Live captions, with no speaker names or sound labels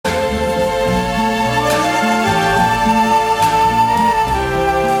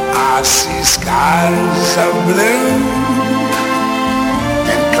skies of blue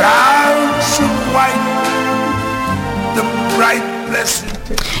and clouds of white, the bright blessed.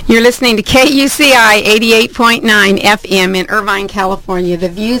 You're listening to KUCI 88.9 FM in Irvine, California. The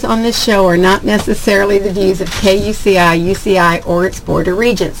views on this show are not necessarily the views of KUCI, UCI, or its border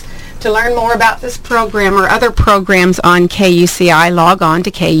regions. To learn more about this program or other programs on KUCI, log on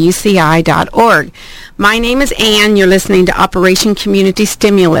to kuci.org. My name is Ann. You're listening to Operation Community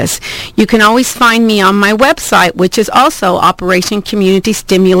Stimulus. You can always find me on my website, which is also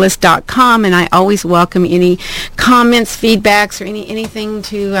operationcommunitystimulus.com, and I always welcome any comments, feedbacks, or anything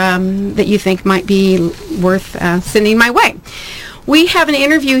to that you think might be worth sending my way. We have an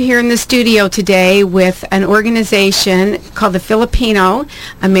interview here in the studio today with an organization called the Filipino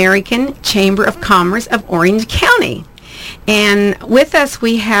American Chamber of Commerce of Orange County. And with us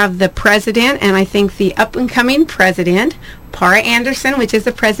we have the president, and I think the up-and-coming president, Para Anderson, which is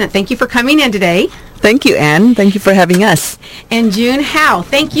the president. Thank you for coming in today. Thank you, Ann. Thank you for having us. And Jun Jao.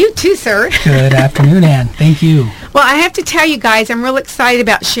 Thank you, too, sir. Good afternoon, Ann. Thank you. Well, I have to tell you guys, I'm real excited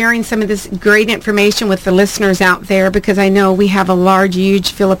about sharing some of this great information with the listeners out there, because I know we have a large,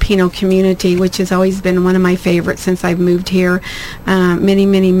 huge Filipino community, which has always been one of my favorites since I've moved here many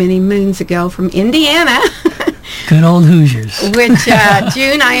moons ago from Indiana. Good old Hoosiers. Which,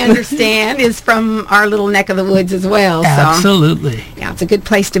 June, I understand, is from our little neck of the woods as well. Absolutely. So, yeah, it's a good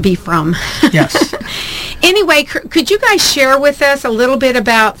place to be from. Yes. Anyway, could you guys share with us a little bit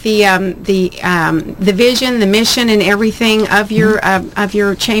about the vision, the mission, and everything of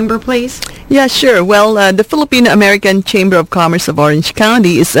your chamber, please? Yeah, sure. Well, the Filipino American Chamber of Commerce of Orange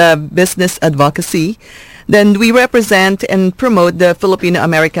County is a business advocacy. Then we represent and promote the Filipino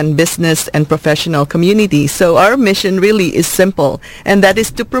American business and professional community. So our mission really is simple, and that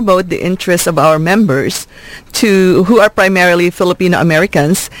is to promote the interests of our members who are primarily Filipino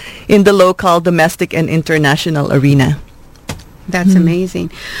Americans in the local, domestic, and international arena. That's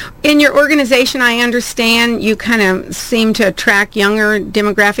amazing. In your organization, I understand you kind of seem to attract younger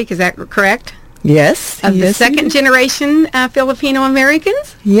demographic. Is that correct? Yes. Of the yes, second generation Filipino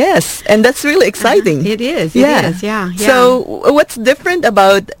Americans? Yes, and that's really exciting. It is. Yeah. It is. Yeah. So what's different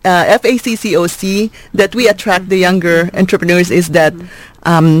about FACCOC that we attract the younger entrepreneurs is that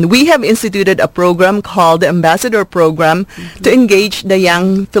we have instituted a program called the Ambassador Program to engage the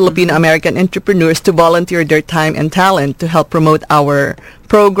young Filipino American entrepreneurs to volunteer their time and talent to help promote our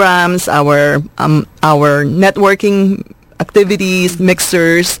programs, our networking activities,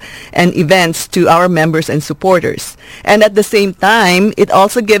 mixers, and events to our members and supporters. And at the same time, it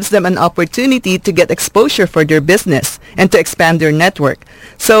also gives them an opportunity to get exposure for their business and to expand their network.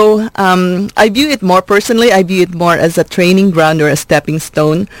 So I view it more personally, I view it more as a training ground or a stepping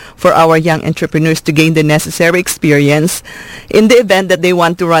stone for our young entrepreneurs to gain the necessary experience in the event that they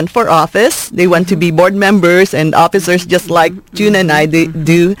want to run for office, they want to be board members and officers just like June and I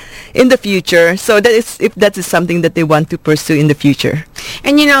do in the future. So that is, if that is something that they want to pursue in the future.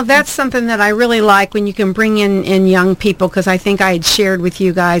 And you know, that's something that I really like when you can bring in young people, because I think I had shared with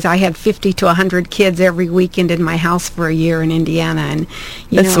you guys, I had 50 to 100 kids every weekend in my house for a year in Indiana, and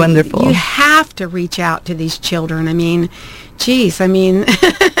that's wonderful. You have to reach out to these children. I mean, geez,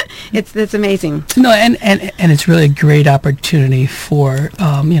 it's amazing. No, and it's really a great opportunity for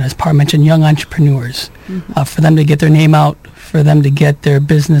as Par mentioned, young entrepreneurs, for them to get their name out, for them to get their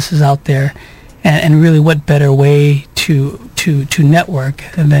businesses out there. And really, what better way to network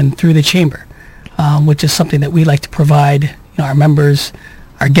than through the chamber, which is something that we like to provide our members,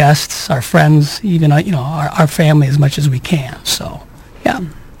 our guests, our friends, even our family as much as we can. So, yeah.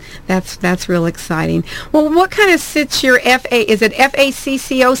 That's real exciting. Well, what kind of sits your is it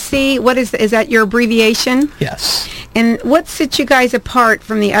FACCOC? What is that your abbreviation? Yes. And what sets you guys apart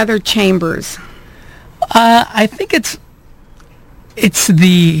from the other chambers? I think it's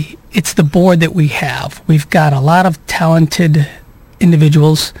the board that we have. We've got a lot of talented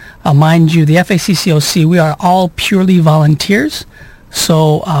individuals. Mind you, the FACCOC, we are all purely volunteers.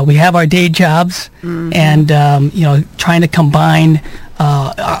 So we have our day jobs, and trying to combine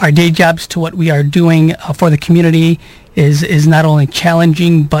our day jobs to what we are doing for the community is not only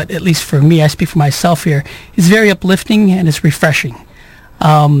challenging, but at least for me, I speak for myself here, it's very uplifting and it's refreshing.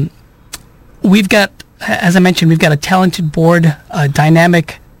 We've got, as I mentioned, we've got a talented board,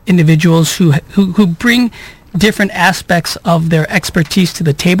 dynamic individuals who bring different aspects of their expertise to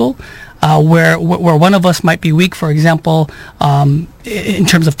the table, where one of us might be weak. For example, in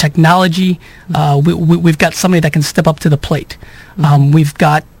terms of technology, we've got somebody that can step up to the plate. We've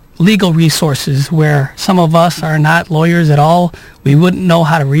got legal resources where some of us are not lawyers at all. We wouldn't know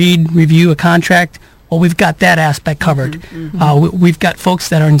how to review a contract. well, we've got that aspect covered. We've got folks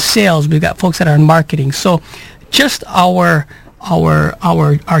that are in sales. We've got folks that are in marketing. So just our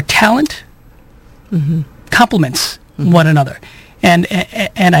talent complements one another. And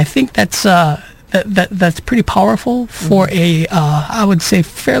I think that's that's pretty powerful for a I would say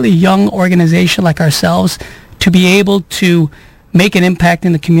fairly young organization like ourselves to be able to make an impact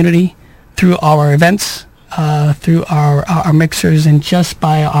in the community through our events, through our mixers, and just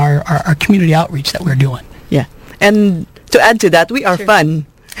by our community outreach that we're doing. Yeah. And to add to that, we are fun.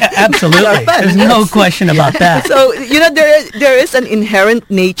 Absolutely. There's no question about that. So, there is an inherent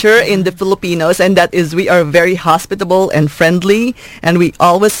nature in the Filipinos, and that is we are very hospitable and friendly, and we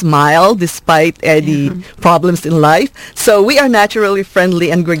always smile despite any problems in life. So we are naturally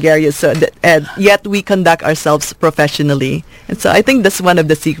friendly and gregarious, so yet we conduct ourselves professionally. And so I think that's one of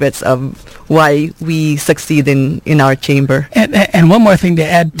the secrets of why we succeed in our chamber. And one more thing to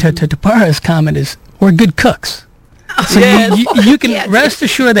add to Para's comment is we're good cooks. So you can rest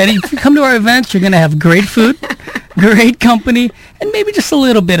assured that if you come to our events, you're going to have great food, great company, and maybe just a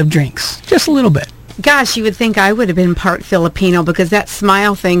little bit of drinks. Just a little bit. Gosh, you would think I would have been part Filipino, because that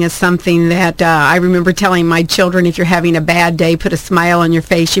smile thing is something that I remember telling my children, if you're having a bad day, put a smile on your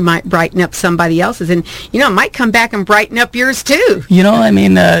face. You might brighten up somebody else's. And, it might come back and brighten up yours, too.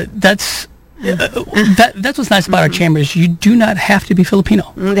 That's... that's what's nice about our chambers. You do not have to be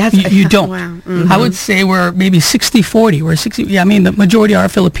Filipino. You don't. Wow. I would say we're maybe 60-40. We're 60. Yeah, the majority are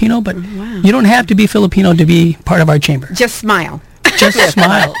Filipino, but you don't have to be Filipino to be part of our chamber. Just smile. Just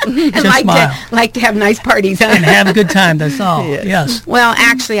smile. And Just smile. like to have nice parties, huh? And have a good time. That's all. Yes. Well,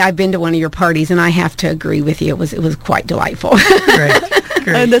 actually, I've been to one of your parties, and I have to agree with you. It was quite delightful.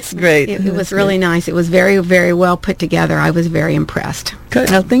 Great. That's great. It was really nice. It was very, very well put together. I was very impressed.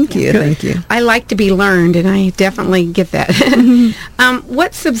 Good. Well, thank you. Good. Thank you. I like to be learned, and I definitely get that.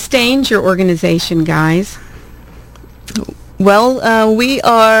 What sustains your organization, guys? Well, we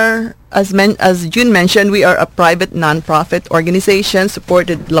are, as Jun mentioned, we are a private nonprofit organization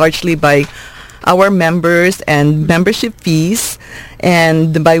supported largely by our members and membership fees,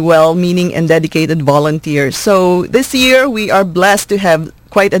 and by well-meaning and dedicated volunteers. So this year, we are blessed to have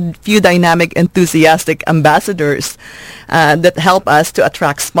quite a few dynamic, enthusiastic ambassadors that help us to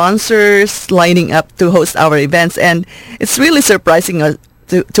attract sponsors lining up to host our events. And it's really surprising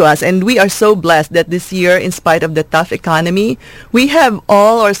to us, and we are so blessed that this year, in spite of the tough economy, we have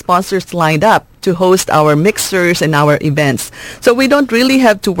all our sponsors lined up to host our mixers and our events. So we don't really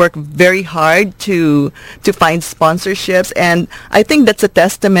have to work very hard to find sponsorships, and I think that's a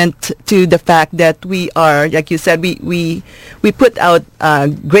testament to the fact that we are, like you said, we put out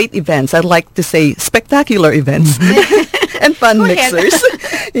great events. I'd like to say spectacular events. And fun mixers.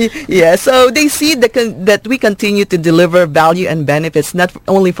 Yeah, so they see that we continue to deliver value and benefits, not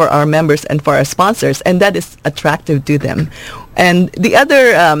only for our members and for our sponsors, and that is attractive to them. And the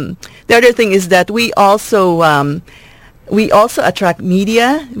other thing is that we also attract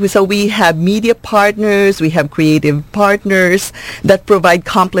media. So we have media partners, we have creative partners that provide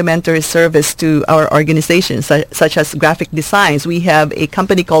complementary service to our organizations, such as graphic designs. We have a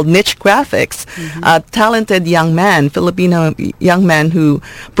company called Niche Graphics, a talented young man, Filipino young man, who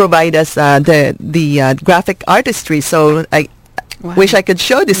provide us the graphic artistry. So I wish I could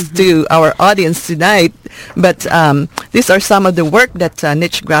show this to our audience tonight, but these are some of the work that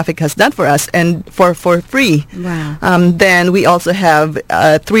Niche Graphic has done for us, and for free. Wow. Then we also have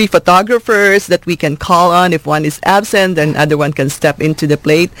 3 photographers that we can call on if one is absent, and other one can step into the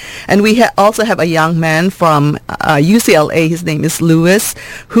plate. And we also have a young man from UCLA, his name is Lewis,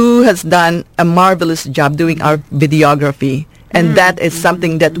 who has done a marvelous job doing our videography. And that is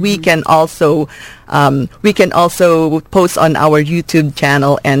something that we can also post on our YouTube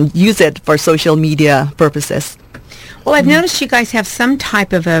channel and use it for social media purposes. Well, I've noticed you guys have some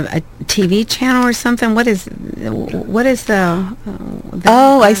type of a TV channel or something. What is the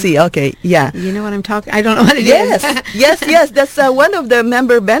I see. Okay, yeah. You know what I'm talking? I don't know what it is. Yes. That's one of the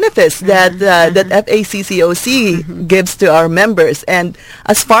member benefits that FACCOC gives to our members. And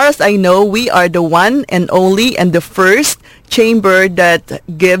as far as I know, we are the one and only and the first chamber that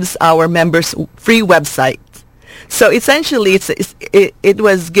gives our members free website. So essentially, it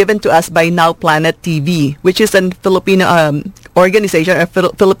was given to us by Now Planet TV, which is a Filipino organization, a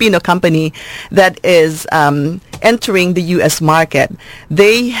Filipino company that is entering the U.S. market.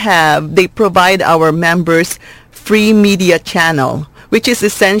 They provide our members free media channel, which is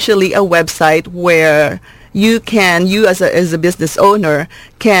essentially a website where you as a business owner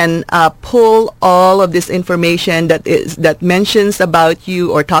can pull all of this information that mentions about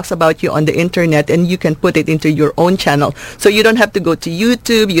you or talks about you on the internet, and you can put it into your own channel. So you don't have to go to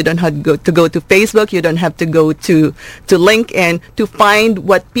YouTube, you don't have to go to Facebook, you don't have to go to LinkedIn to find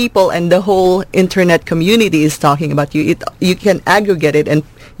what people and the whole internet community is talking about you. You can aggregate it, and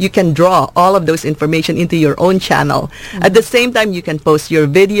you can draw all of those information into your own channel. Mm-hmm. At the same time, you can post your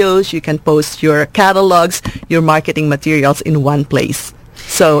videos, you can post your catalogs, your marketing materials in one place.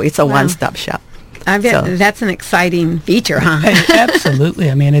 So it's a one-stop shop. I bet that's an exciting feature, huh?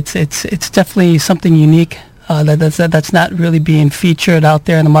 Absolutely. I mean, it's definitely something unique that's not really being featured out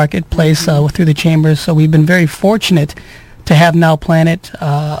there in the marketplace through the chambers. So we've been very fortunate to have Now Planet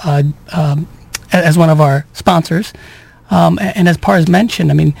as one of our sponsors. And as Par has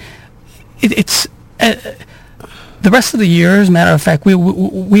mentioned, I mean, it's the rest of the year. As a matter of fact,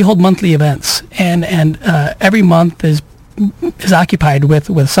 we hold monthly events, and every month is occupied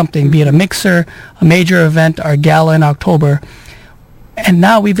with something, be it a mixer, a major event, our gala in October. And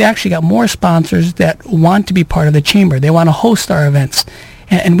now we've actually got more sponsors that want to be part of the chamber. They want to host our events,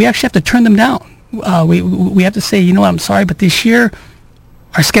 and we actually have to turn them down. We have to say, you know what, I'm sorry, but this year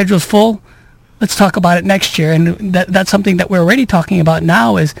our schedule's full. Let's talk about it next year. And that's something that we're already talking about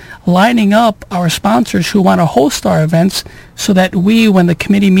now, is lining up our sponsors who want to host our events, so that when the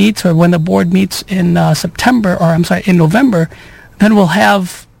committee meets or when the board meets in in November, then we'll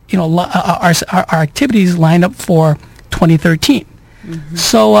have our activities lined up for 2013. Mm-hmm.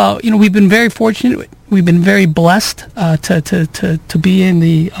 So we've been very fortunate. We've been very blessed to be in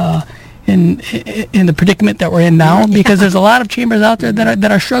the in the predicament that we're in now, because there's a lot of chambers out there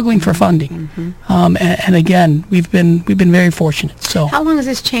that are struggling for funding. Mm-hmm. And again, we've been very fortunate. So how long has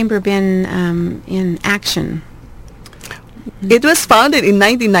this chamber been in action? It was founded in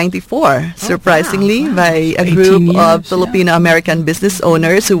 1994, surprisingly, wow. by a group of Filipino American business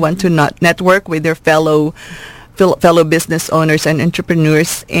owners who want to network with their fellow business owners and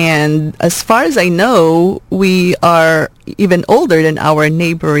entrepreneurs. And as far as I know, we are even older than our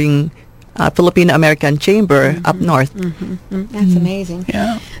neighboring Filipino American Chamber up north. Mm-hmm. Mm-hmm. That's amazing.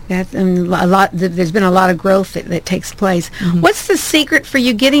 Yeah, that's a lot. There's been a lot of growth that takes place. Mm-hmm. What's the secret for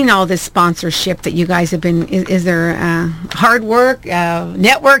you getting all this sponsorship that you guys have been? Is there hard work,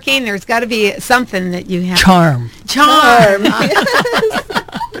 networking? There's got to be something that you have. Charm.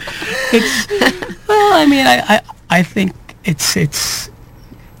 Well, I mean, I think it's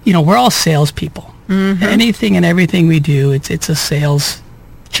we're all salespeople. Mm-hmm. Anything and everything we do, it's a sales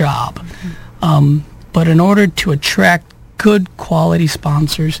job. Mm-hmm. But in order to attract good quality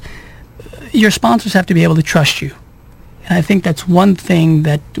sponsors, your sponsors have to be able to trust you. And I think that's one thing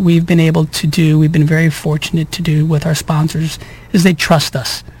that we've been able to do. We've been very fortunate to do with our sponsors, is they trust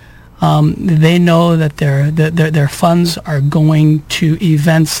us. They know that their funds are going to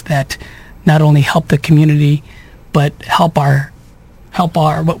events that not only help the community, but help our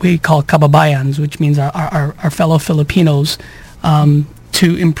what we call kababayans, which means our fellow Filipinos,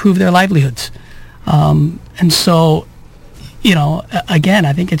 to improve their livelihoods. And so, again,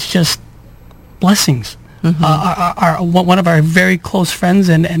 I think it's just blessings. Mm-hmm. One of our very close friends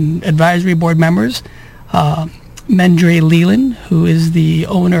and advisory board members, Mendry Leland, who is the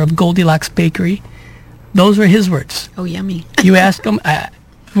owner of Goldilocks Bakery, those were his words. Oh, yummy. You ask him,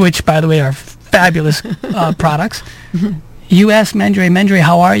 which, by the way, are fabulous products. Mm-hmm. You ask Mendry,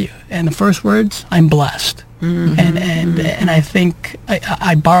 how are you? And the first words, I'm blessed. Mm-hmm. And I think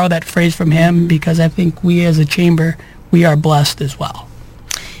I borrow that phrase from him, because I think we as a chamber, we are blessed as well.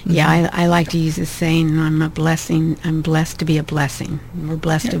 Yeah, I like to use this saying, I'm a blessing. I'm blessed to be a blessing. We're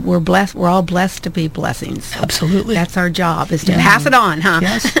blessed. Yeah. We're all blessed to be blessings. Absolutely. That's our job, is to pass it on, huh?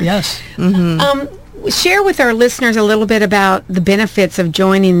 Yes. Mm-hmm. Share with our listeners a little bit about the benefits of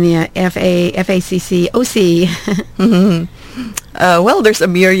joining the FACCOC. Mm-hmm. Well, there's a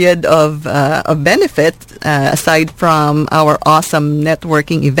myriad of benefits aside from our awesome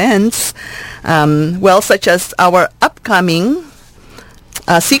networking events. Such as our upcoming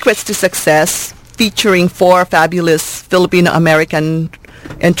Secrets to Success, featuring 4 fabulous Filipino-American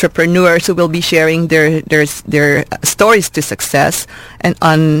entrepreneurs who will be sharing their stories to success, and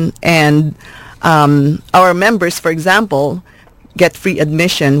our members, for example, get free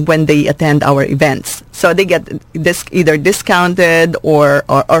admission when they attend our events. So they get either discounted or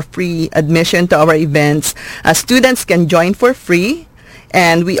free admission to our events. Students can join for free,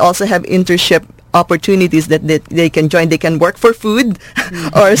 and we also have internship opportunities that they can join. They can work for food,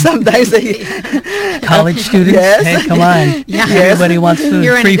 or sometimes they College students? Yes. Hey, come on. Yeah. Everybody wants food,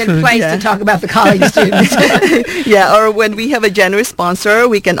 You're in free a good food. place to talk about the college students. yeah, or when we have a generous sponsor,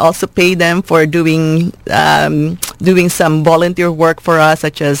 we can also pay them for doing some volunteer work for us,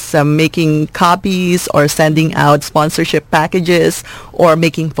 such as making copies or sending out sponsorship packages or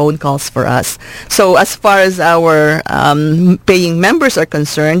making phone calls for us. So as far as our paying members are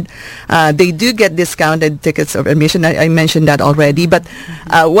concerned, they do get discounted tickets of admission. I mentioned that already. But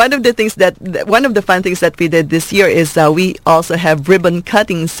one of the fun things that we did this year is we also have ribbon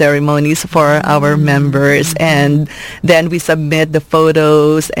cutting ceremonies for our members, and then we submit the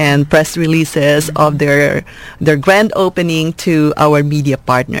photos and press releases of their grand opening to our media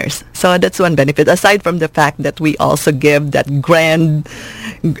partners. So that's one benefit, aside from the fact that we also give that grand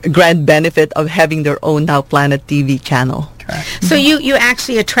benefit of having their own Now Planet TV channel. So you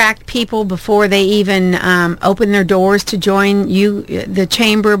actually attract people before they even open their doors to join the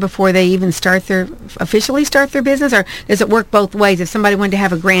chamber, before they even officially start their business, or does it work both ways? If somebody wanted to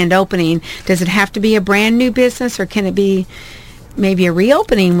have a grand opening, does it have to be a brand new business, or can it be maybe a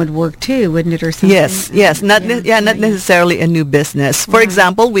reopening would work too, wouldn't it, or something? Yes. Not necessarily a new business. For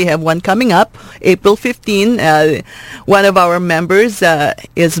example, we have one coming up, April 15. One of our members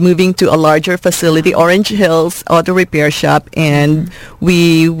is moving to a larger facility, Orange Hills Auto Repair Shop, and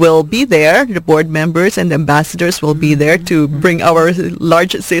we will be there. The board members and ambassadors will be there to bring our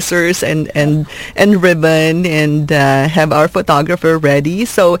large scissors and ribbon, and have our photographer ready.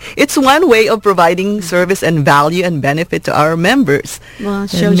 So it's one way of providing service and value and benefit to our members. Well, it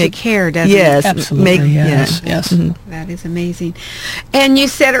shows you care, doesn't it? Yes, absolutely. Yes. Mm-hmm. That is amazing. And you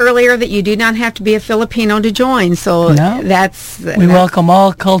said earlier that you do not have to be a Filipino to join, so we welcome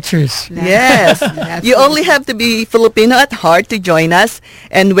all cultures. Yes, you only have to be Filipino at heart to join us,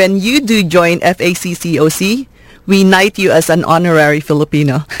 and when you do join FACCOC, we knight you as an honorary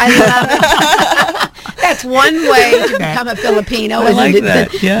Filipino. I love it. That's one way to become a Filipino. I like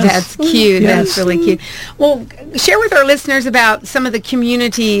that. Yes. That's cute. Yes. That's really cute. Well, share with our listeners about some of the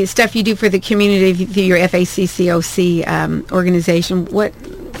community stuff you do for the community through your FACCOC organization. What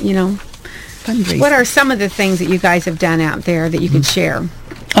are some of the things that you guys have done out there that you could share?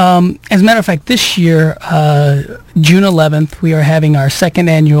 As a matter of fact, this year, June 11th, we are having our second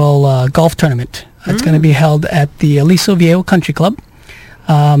annual golf tournament. It's going to be held at the Aliso Viejo Country Club.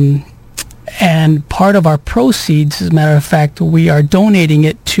 And part of our proceeds, as a matter of fact, we are donating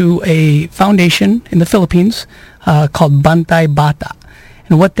it to a foundation in the Philippines called Bantay Bata.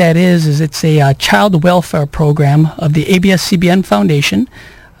 And what that is it's a child welfare program of the ABS-CBN Foundation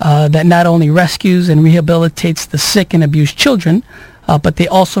that not only rescues and rehabilitates the sick and abused children, but they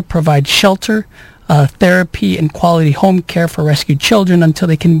also provide shelter, therapy, and quality home care for rescued children until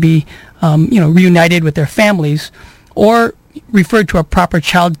they can be, reunited with their families, or referred to a proper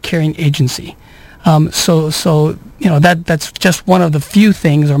child caring agency. That's just one of the few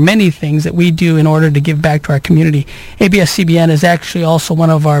things or many things that we do in order to give back to our community. ABS-CBN is actually also one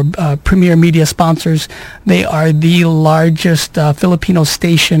of our premier media sponsors. They are the largest Filipino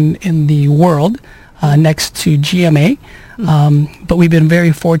station in the world, next to GMA. But we've been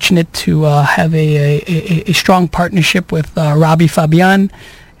very fortunate to have a strong partnership with Robbie Fabian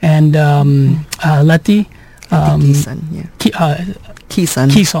and Letty.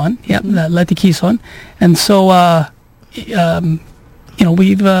 Quezon, Letty Quezon. And so,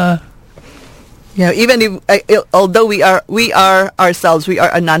 we've... even if, although we are ourselves, we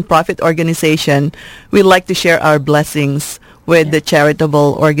are a nonprofit organization, we like to share our blessings with the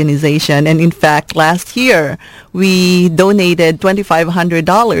charitable organization. And in fact, last year, we donated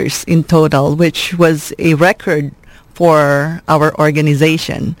 $2,500 in total, which was a record for our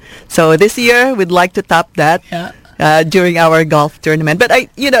organization. So this year, we'd like to top that during our golf tournament. But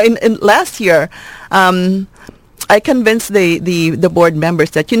in last year, I convinced the board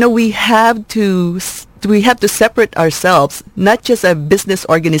members that we have to separate ourselves, not just a business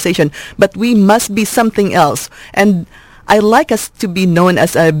organization, but we must be something else. And I like us to be known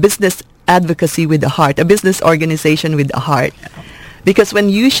as a business advocacy with a heart, a business organization with a heart. Because when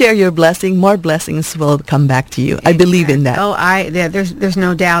you share your blessing, more blessings will come back to you. I believe in that. Oh, there's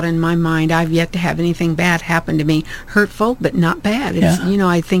no doubt in my mind. I've yet to have anything bad happen to me. Hurtful, but not bad. It's,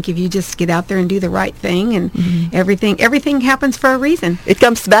 I think if you just get out there and do the right thing, and everything happens for a reason. It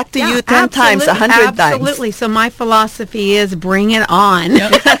comes back to you 10 times, 100 times. Absolutely. So my philosophy is bring it on.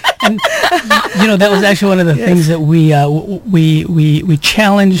 And that was actually one of the things that we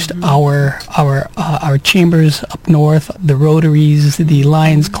challenged our chambers up north, the Rotaries, the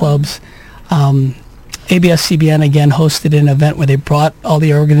Lions clubs, ABS-CBN again hosted an event where they brought all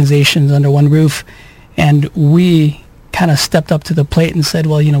the organizations under one roof, and we kind of stepped up to the plate and said,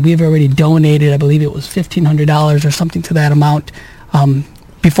 well, we've already donated, I believe it was $1,500 or something to that amount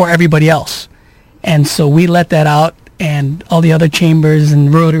before everybody else. And so we let that out, and all the other chambers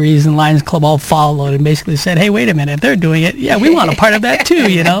and Rotaries and Lions Club all followed and basically said, hey, wait a minute, if they're doing it, yeah, we want a part of that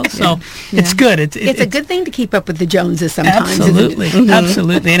too, So it's good. It's a good thing to keep up with the Joneses sometimes. Absolutely,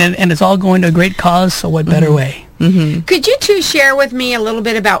 absolutely. And it's all going to a great cause, so what better way? Mm-hmm. Could you two share with me a little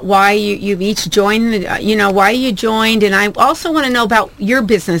bit about why you've each joined, why you joined, and I also want to know about your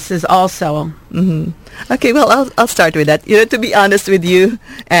businesses also. Mm-hmm. Okay, well, I'll start with that. To be honest with you,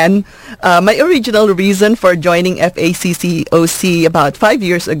 and my original reason for joining FACCOC about 5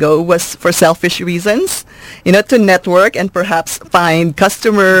 years ago was for selfish reasons, to network and perhaps find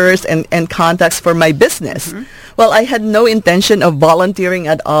customers and contacts for my business. Mm-hmm. Well, I had no intention of volunteering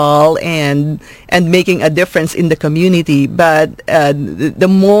at all and making a difference in the community. But the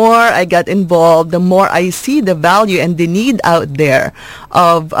more I got involved, the more I see the value and the need out there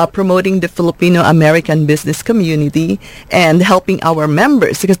of promoting the Filipino American business community and helping our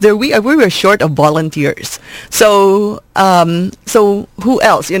members, because we were short of volunteers. So who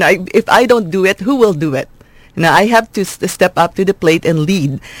else? If I don't do it, who will do it? I have to step up to the plate and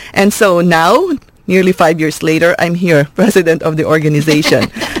lead. And so now, nearly 5 years later, I'm here, president of the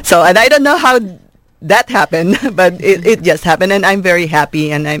organization. And I don't know how that happened, but it just happened, and I'm very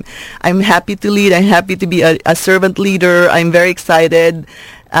happy, and I'm happy to lead. I'm happy to be a servant leader. I'm very excited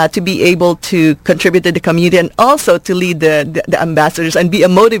to be able to contribute to the community and also to lead the ambassadors and be a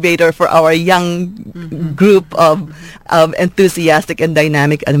motivator for our young group of enthusiastic and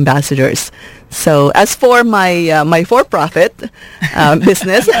dynamic ambassadors. So as for my for-profit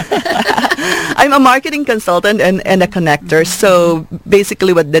business, I'm a marketing consultant and a connector. So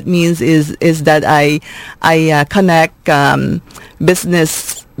basically what that means is that I connect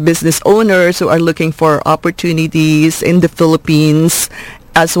business owners who are looking for opportunities in the Philippines,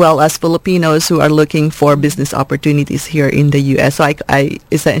 as well as Filipinos who are looking for business opportunities here in the U.S. So I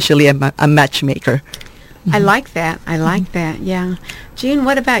essentially am a matchmaker. I like that. Yeah. June,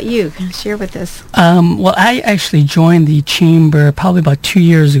 what about you? Share with us. Well, I actually joined the chamber probably about 2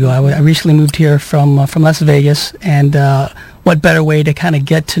 years ago. I recently moved here from Las Vegas, and what better way to kind of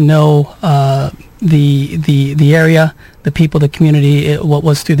get to know the area, the people, the community, what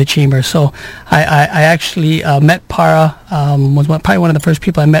was through the chamber. So I actually met Para, was probably one of the first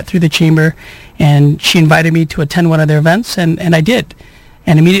people I met through the chamber, and she invited me to attend one of their events, and I did.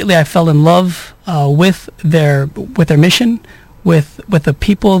 And immediately I fell in love with their mission, with the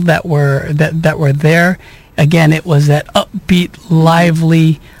people that were there. Again, it was that upbeat,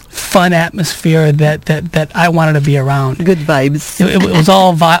 lively, fun atmosphere that I wanted to be around. Good vibes. It was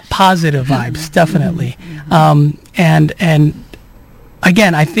all positive vibes, definitely. And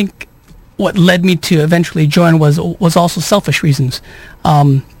again, I think what led me to eventually join was also selfish reasons.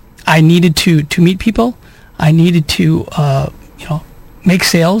 I needed to meet people. I needed to make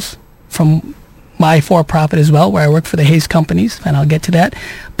sales from my for-profit as well, where I work for the Hayes companies, and I'll get to that.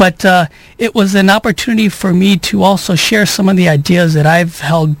 But it was an opportunity for me to also share some of the ideas that I've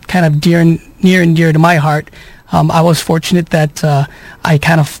held kind of near and dear to my heart. I was fortunate that I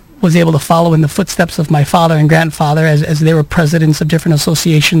kind of was able to follow in the footsteps of my father and grandfather as they were presidents of different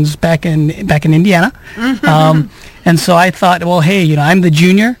associations back in Indiana. And so I thought, well, hey, I'm the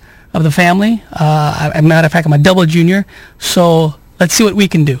junior of the family. As a matter of fact, I'm a double junior. So let's see what we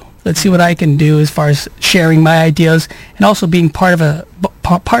can do. Let's see what I can do as far as sharing my ideas and also being part of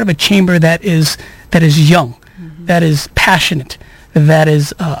a chamber that is young, that is passionate, that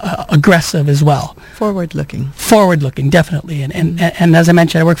is aggressive as well. Forward-looking, definitely. And as I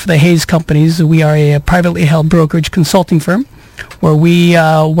mentioned, I work for the Hayes companies. We are a privately held brokerage consulting firm where we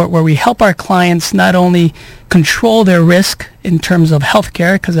help our clients not only control their risk in terms of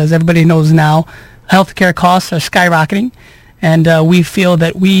healthcare, because as everybody knows now, healthcare costs are skyrocketing. And we feel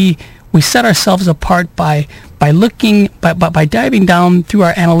that we set ourselves apart by diving down through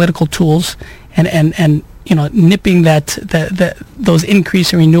our analytical tools and nipping those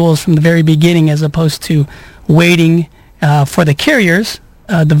increase in renewals from the very beginning, as opposed to waiting for the carriers,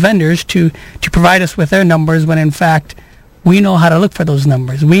 the vendors, to provide us with their numbers, when in fact we know how to look for those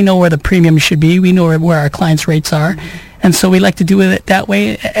numbers. We know where the premium should be. We know where our clients' rates are. And so we like to do it that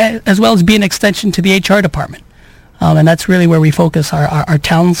way, as well as be an extension to the HR department. And that's really where we focus our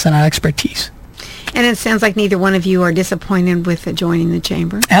talents and our expertise. And it sounds like neither one of you are disappointed with joining the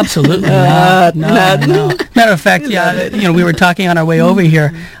chamber. Absolutely not. No. Matter of fact, we were talking on our way over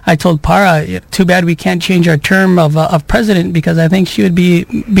here. I told Para, too bad we can't change our term of president, because I think she would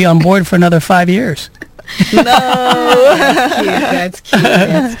be on board for another 5 years. No. That's cute.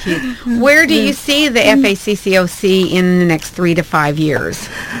 That's cute. Where do you see the FACCOC in the next 3 to 5 years?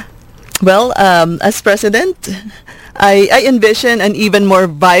 Well, as president, I envision an even more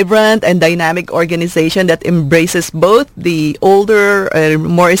vibrant and dynamic organization that embraces both the older,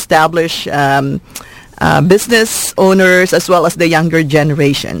 more established business owners as well as the younger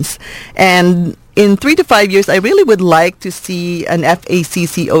generations. And in 3 to 5 years, I really would like to see an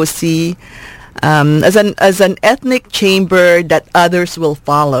FACCOC as an ethnic chamber that others will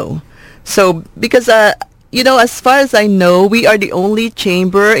follow. So, because as far as I know, we are the only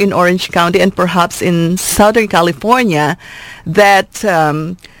chamber in Orange County and perhaps in Southern California that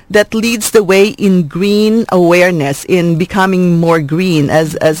leads the way in green awareness, in becoming more green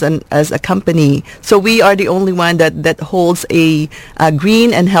as a company. So we are the only one that holds a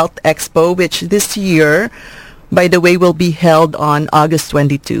Green and Health Expo, which this year, by the way, will be held on August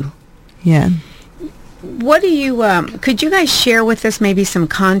 22. Yeah. What do you, could you guys share with us maybe some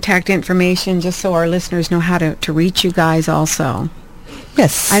contact information just so our listeners know how to reach you guys also?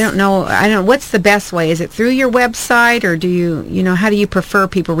 Yes. I don't know, what's the best way? Is it through your website, or do how do you prefer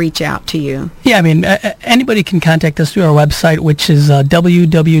people reach out to you? Yeah, I mean, anybody can contact us through our website, which is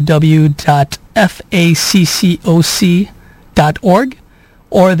www.faccoc.org,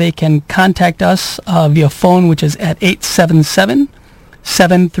 or they can contact us via phone, which is at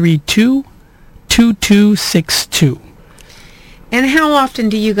 877-732-2262. And how often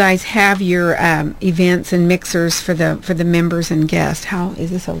do you guys have your events and mixers for the members and guests? How is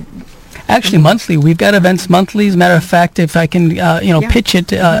this Actually, monthly. We've got events monthly. As a matter of fact, if I can, pitch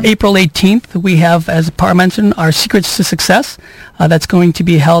it, April 18th, we have, as Par mentioned, our Secrets to Success. That's going to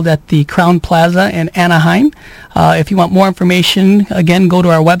be held at the Crown Plaza in Anaheim. If you want more information, again, go to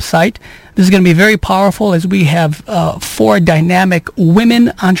our website. This is going to be very powerful as we have 4 dynamic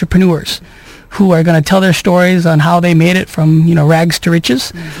women entrepreneurs who are going to tell their stories on how they made it from, rags to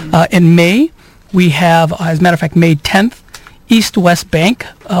riches. Mm-hmm. In May, we have, as a matter of fact, May 10th, East West Bank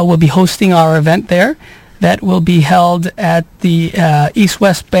will be hosting our event there. That will be held at the East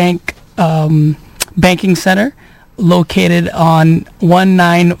West Bank Banking Center, located on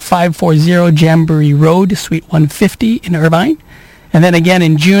 19540 Jamboree Road, Suite 150 in Irvine. And then again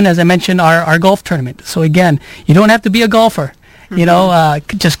in June, as I mentioned, our golf tournament. So again, you don't have to be a golfer.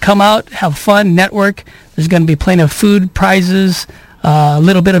 Just come out, have fun, network. There's going to be plenty of food, prizes, a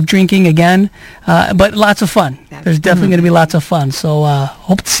little bit of drinking again, but lots of fun. There's definitely going to be lots of fun. So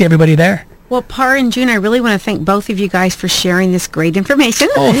hope to see everybody there. Well, Par and June, I really want to thank both of you guys for sharing this great information.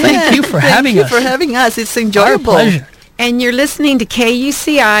 Oh, thank you for having us. Thank you for having us. It's enjoyable. Our pleasure. And you're listening to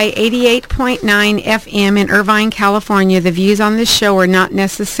KUCI 88.9 FM in Irvine, California. The views on this show are not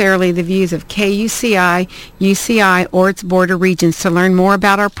necessarily the views of KUCI, UCI, or its border regions. To learn more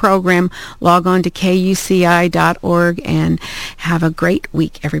about our program, log on to kuci.org and have a great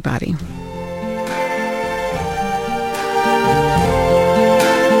week, everybody.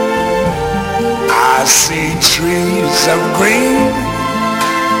 I see trees of green,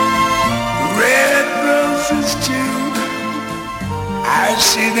 red roses too. I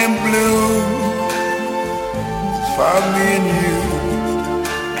see them bloom for me and you,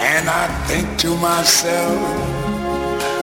 and I think to myself,